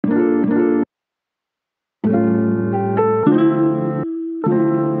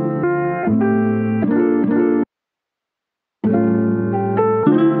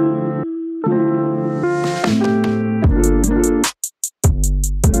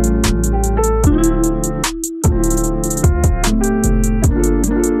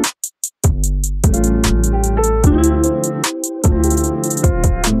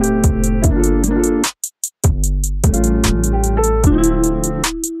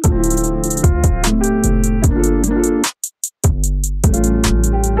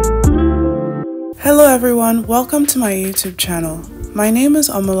everyone, welcome to my YouTube channel. My name is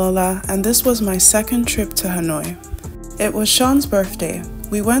Omolola and this was my second trip to Hanoi. It was Sean's birthday.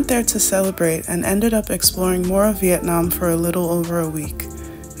 We went there to celebrate and ended up exploring more of Vietnam for a little over a week.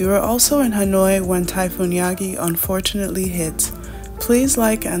 We were also in Hanoi when Typhoon Yagi unfortunately hit. Please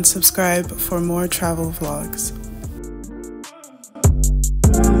like and subscribe for more travel vlogs.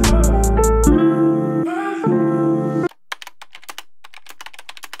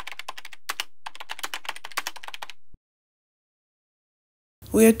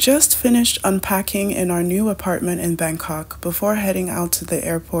 We had just finished unpacking in our new apartment in Bangkok before heading out to the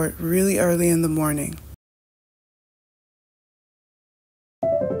airport really early in the morning.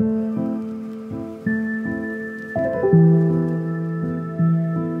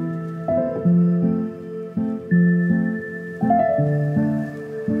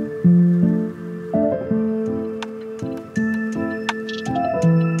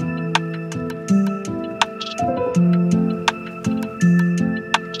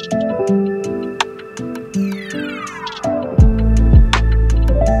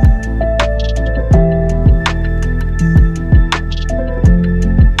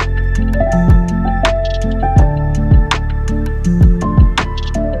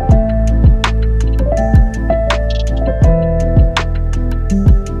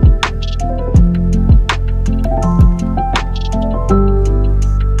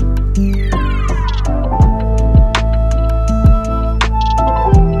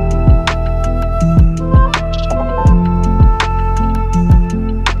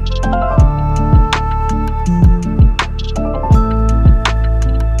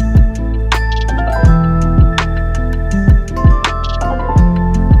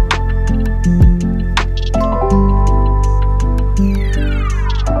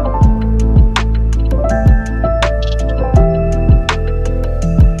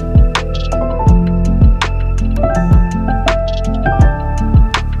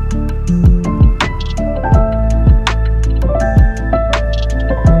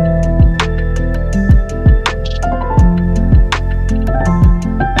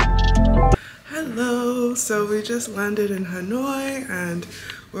 So we just landed in Hanoi and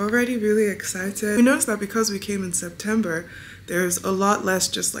we're already really excited. We noticed that because we came in September, there's a lot less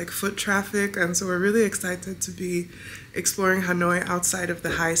just like foot traffic, and so we're really excited to be exploring Hanoi outside of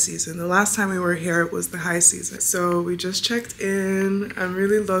the high season. The last time we were here it was the high season. So we just checked in. I'm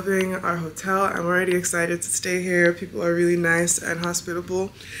really loving our hotel. I'm already excited to stay here. People are really nice and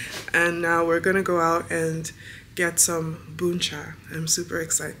hospitable. And now we're gonna go out and get some bun cha. I'm super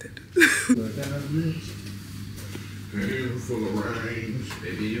excited. Full of rain,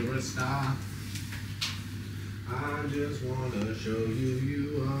 baby, you're a star. I just wanna show you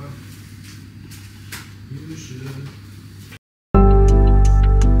you are. You should.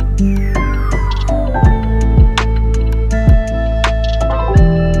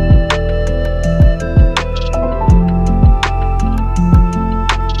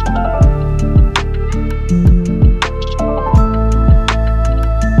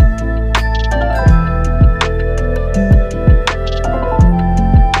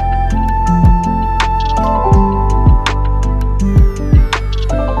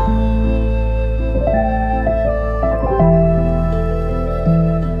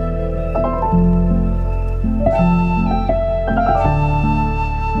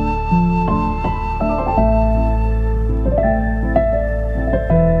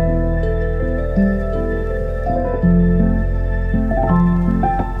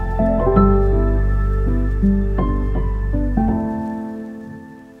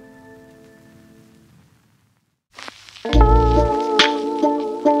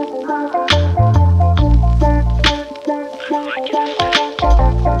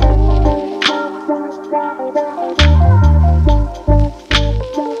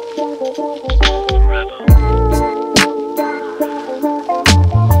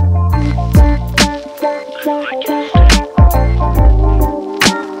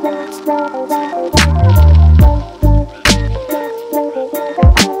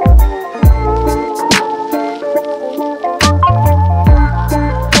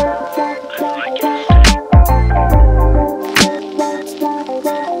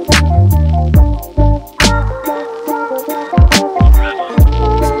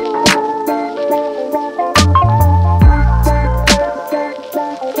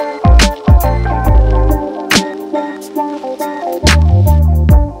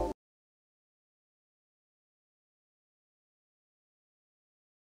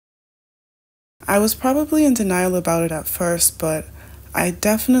 I was probably in denial about it at first, but I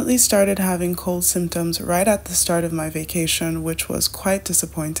definitely started having cold symptoms right at the start of my vacation, which was quite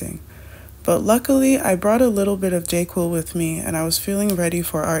disappointing. But luckily, I brought a little bit of Dayquil with me and I was feeling ready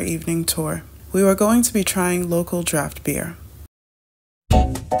for our evening tour. We were going to be trying local draft beer.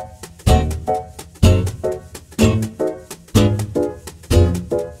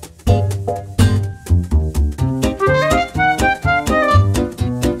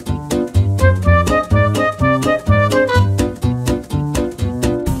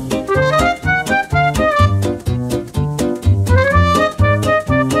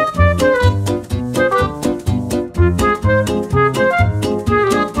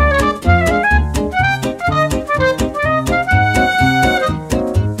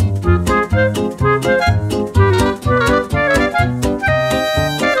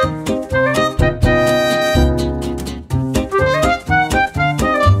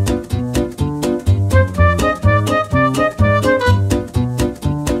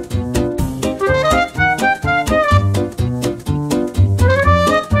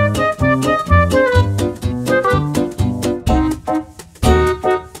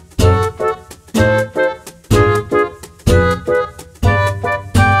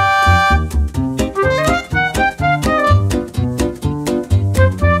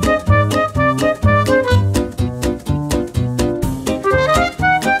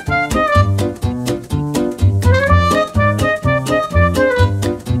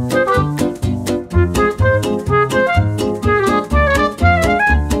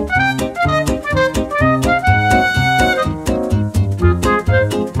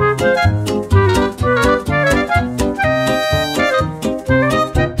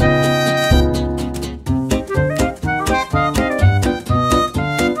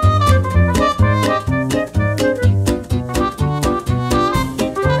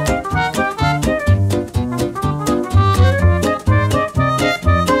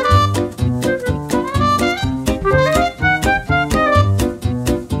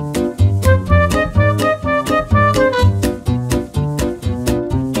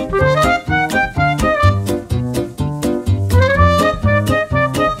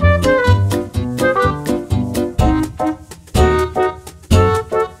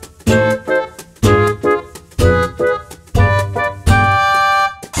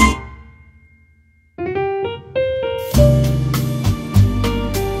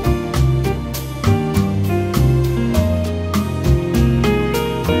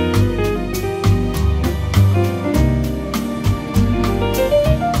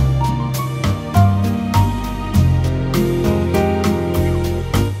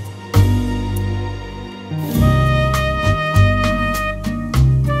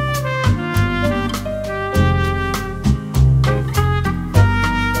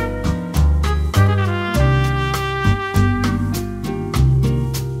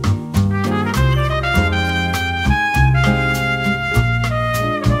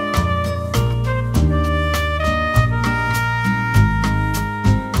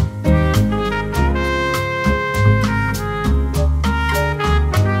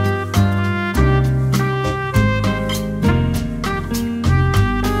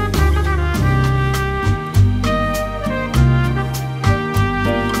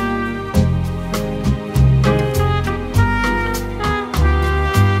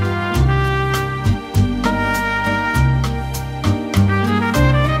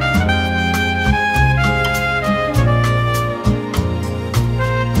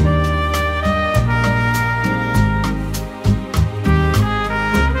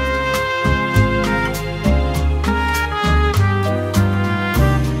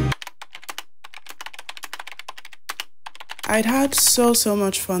 I'd had so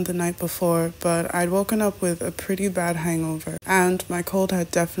much fun the night before, but I'd woken up with a pretty bad hangover, and my cold had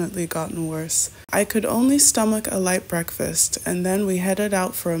definitely gotten worse. I could only stomach a light breakfast, and then we headed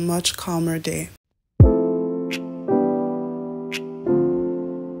out for a much calmer day.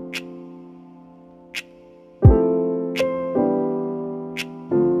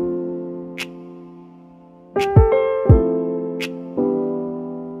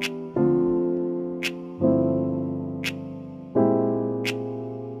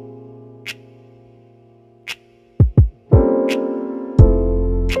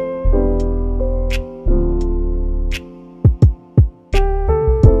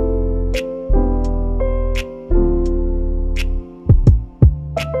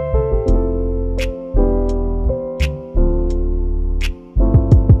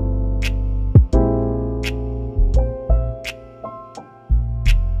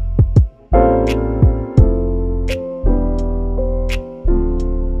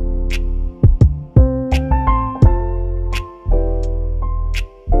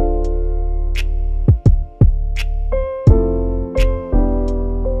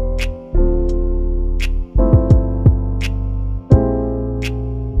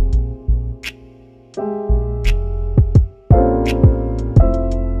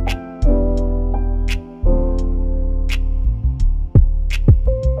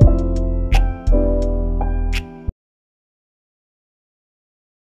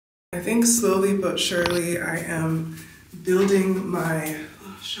 think slowly but surely I am building my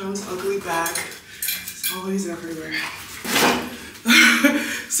Sean's ugly bag. It's always everywhere.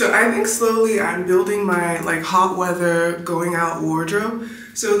 So I think slowly I'm building my like hot weather going out wardrobe.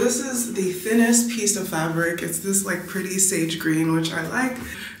 So this is the thinnest piece of fabric. It's this like pretty sage green, which I like.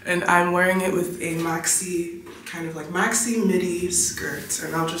 And I'm wearing it with a maxi, kind of like maxi midi skirt.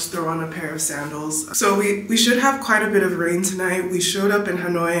 And I'll just throw on a pair of sandals. So we should have quite a bit of rain tonight. We showed up in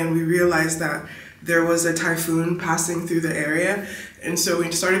Hanoi and we realized that there was a typhoon passing through the area. And so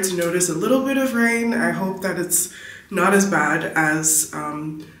we started to notice a little bit of rain. I hope that it's not as bad as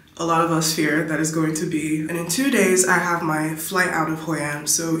a lot of us fear that is going to be. And in 2 days, I have my flight out of Hoi An.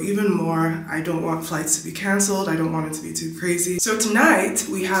 So even more, I don't want flights to be canceled. I don't want it to be too crazy. So tonight,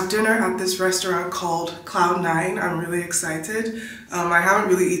 we have dinner at this restaurant called Cloud9. I'm really excited. I haven't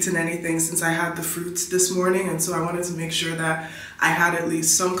really eaten anything since I had the fruits this morning. And so I wanted to make sure that I had at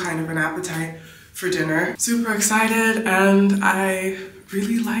least some kind of an appetite for dinner. Super excited, and I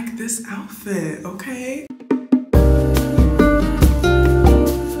really like this outfit, okay?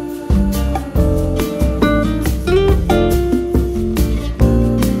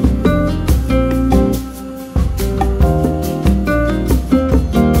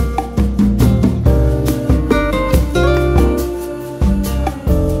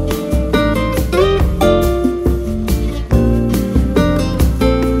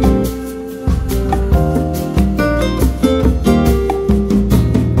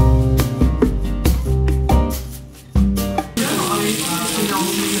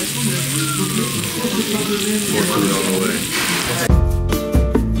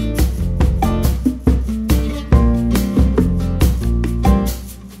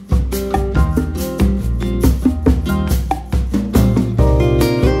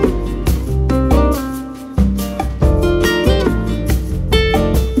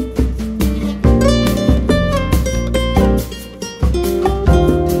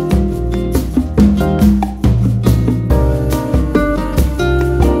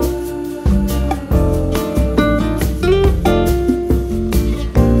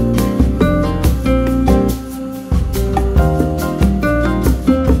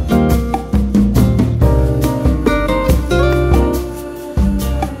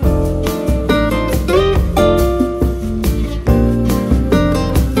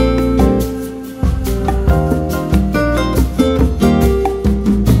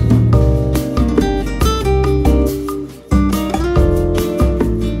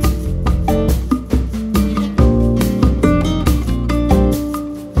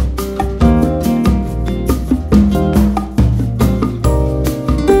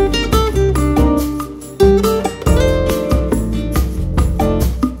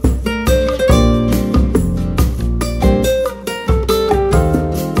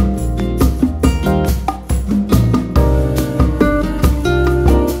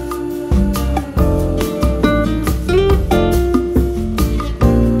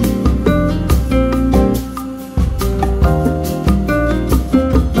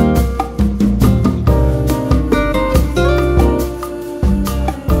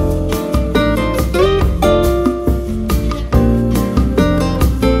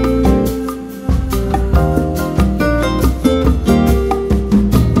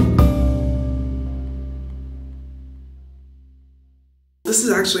 This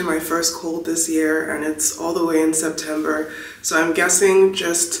is actually my first cold this year, and it's all the way in September. So I'm guessing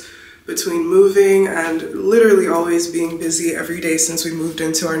just between moving and literally always being busy every day since we moved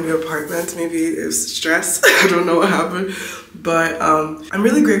into our new apartment, maybe it was stress. I don't know what happened. But I'm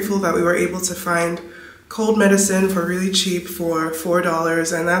really grateful that we were able to find cold medicine for really cheap for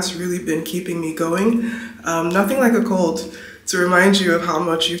 $4, and that's really been keeping me going. Nothing like a cold to remind you of how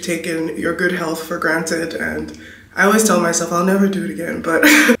much you've taken your good health for granted, and I always tell myself I'll never do it again, but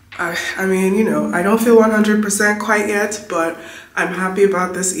I mean, you know, I don't feel 100% quite yet, but I'm happy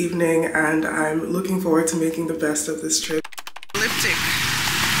about this evening and I'm looking forward to making the best of this trip. Lipstick.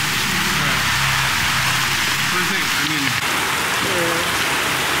 What do you think? I mean,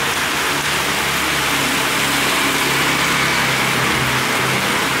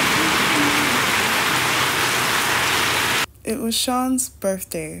 It was Sean's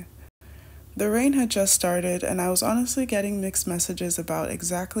birthday. The rain had just started, and I was honestly getting mixed messages about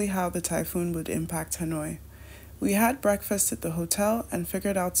exactly how the typhoon would impact Hanoi. We had breakfast at the hotel and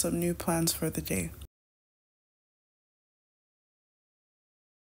figured out some new plans for the day.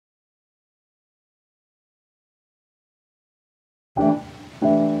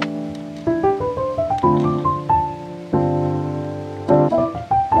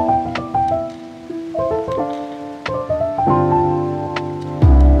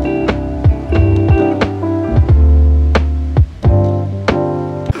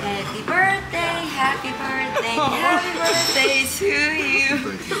 to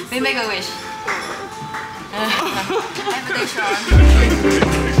you. May make a wish. Have a day, Sean.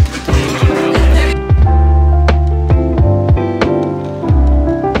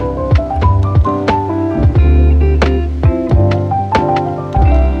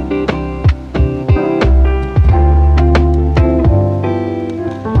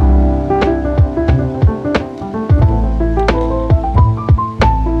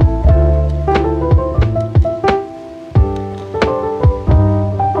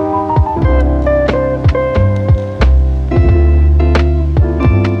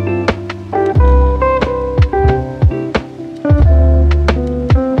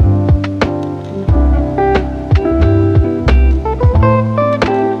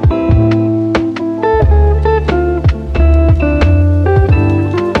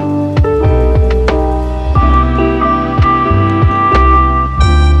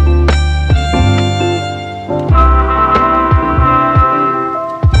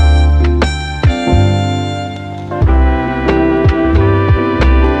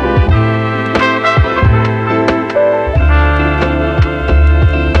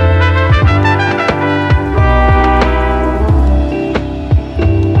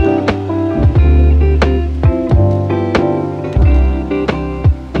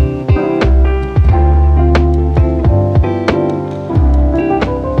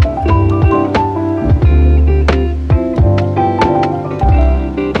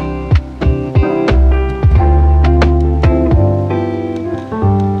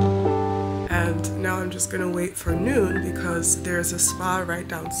 Gonna wait for noon because there's a spa right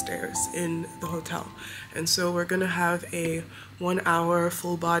downstairs in the hotel, and so we're gonna have a 1-hour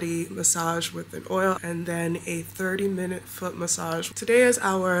full body massage with an oil and then a 30-minute foot massage. Today is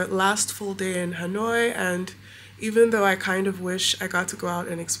our last full day in Hanoi, and even though I kind of wish I got to go out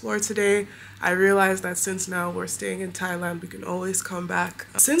and explore today, I realized that since now we're staying in Thailand, we can always come back.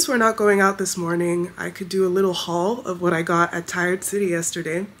 Since we're not going out this morning, I could do a little haul of what I got at Tired City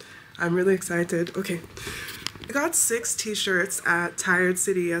yesterday. I'm really excited. Okay, I got 6 t-shirts at Tired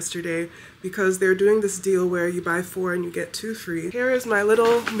City yesterday because they're doing this deal where you buy 4 and you get 2 free. Here is my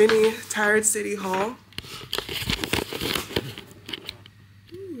little mini Tired City haul.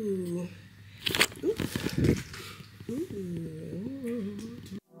 Ooh. Ooh. Ooh.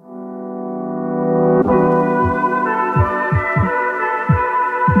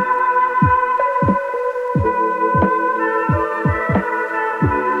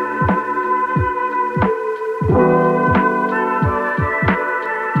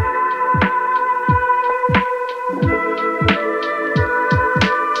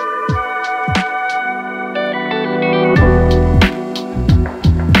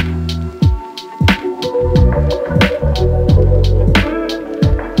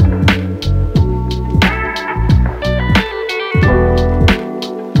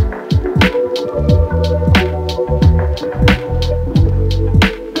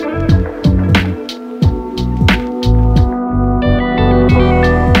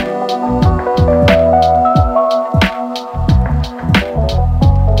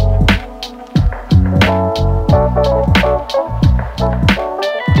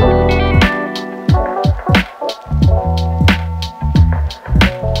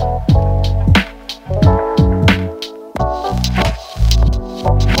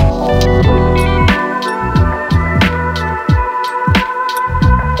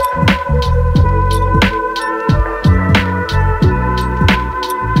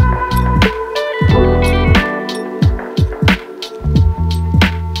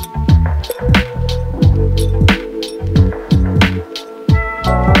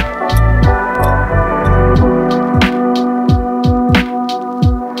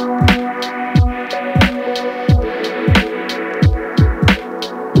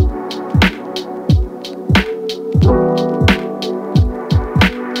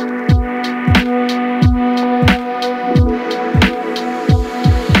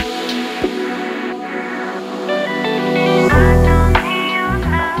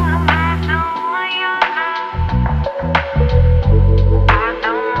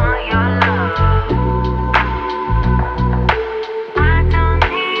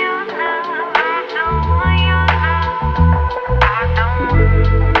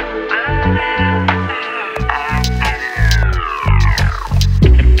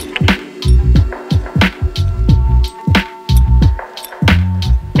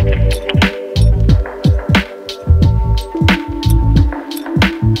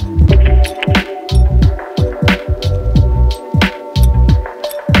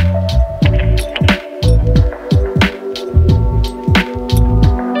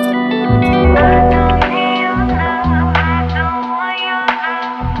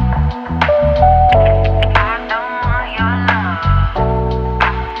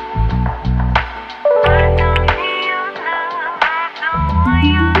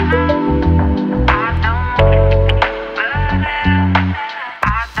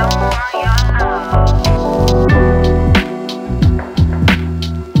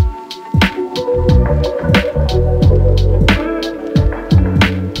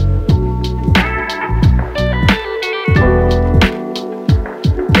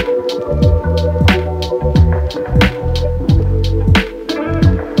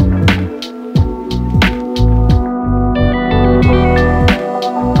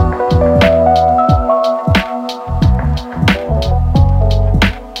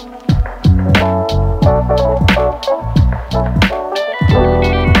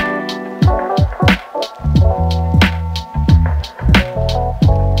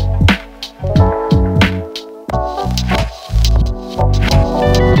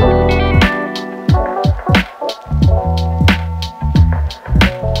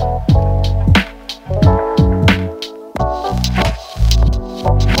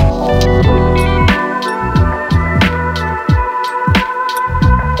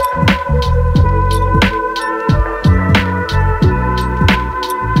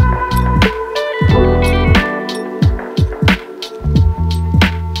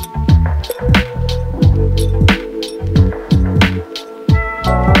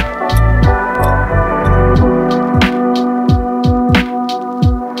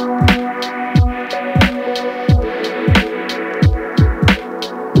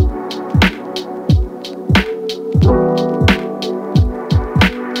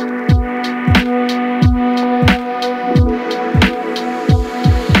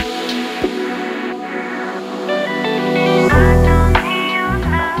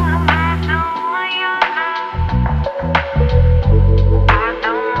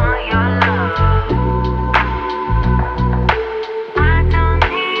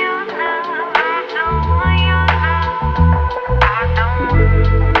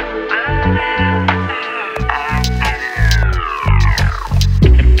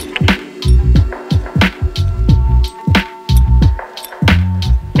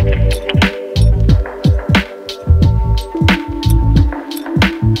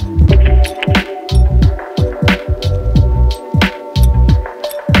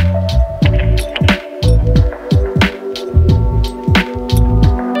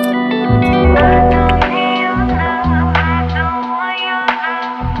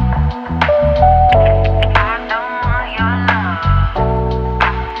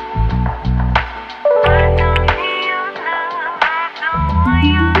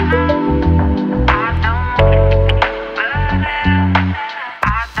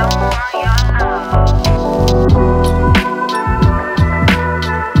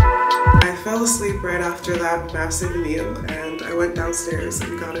 massive meal, and I went downstairs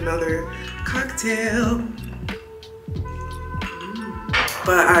and got another cocktail.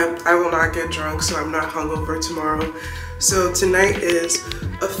 But I will not get drunk, so I'm not hungover tomorrow. So tonight is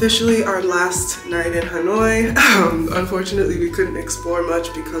officially our last night in Hanoi. Unfortunately, we couldn't explore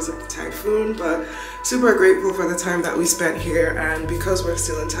much because of the typhoon, but super grateful for the time that we spent here, and because we're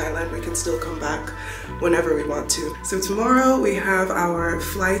still in Thailand, we can still come back whenever we want to. So tomorrow we have our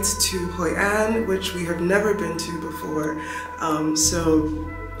flight to Hoi An, which we have never been to before. So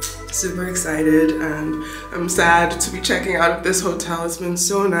super excited, and I'm sad to be checking out of this hotel. It's been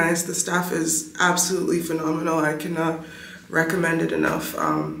so nice. The staff is absolutely phenomenal. I cannot recommend it enough.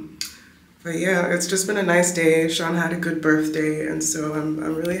 But yeah, it's just been a nice day. Sean had a good birthday, and so I'm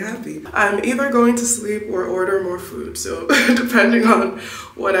really happy. I'm either going to sleep or order more food, so depending on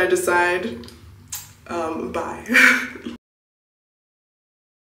what I decide, bye.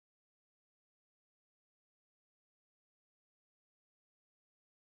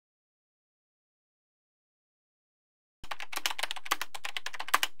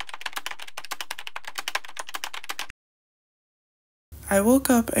 I woke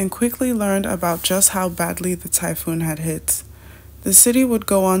up and quickly learned about just how badly the typhoon had hit. The city would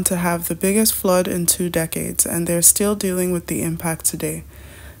go on to have the biggest flood in 2 decades, and they're still dealing with the impact today.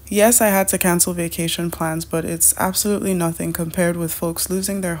 Yes, I had to cancel vacation plans, but it's absolutely nothing compared with folks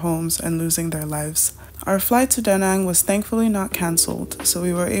losing their homes and losing their lives. Our flight to Da Nang was thankfully not cancelled, so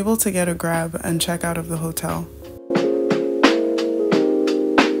we were able to get a grab and check out of the hotel.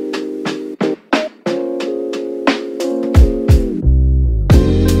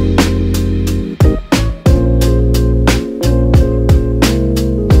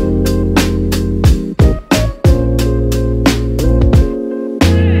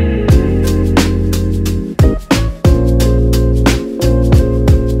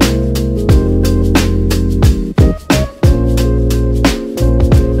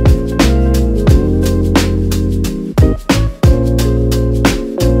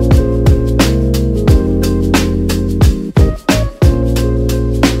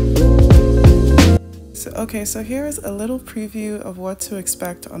 So here is a little preview of what to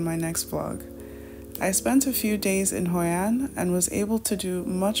expect on my next vlog. I spent a few days in Hoi An and was able to do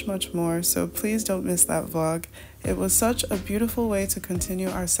much more, so please don't miss that vlog. It was such a beautiful way to continue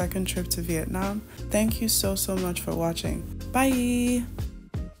our second trip to Vietnam. Thank you so much for watching. Bye!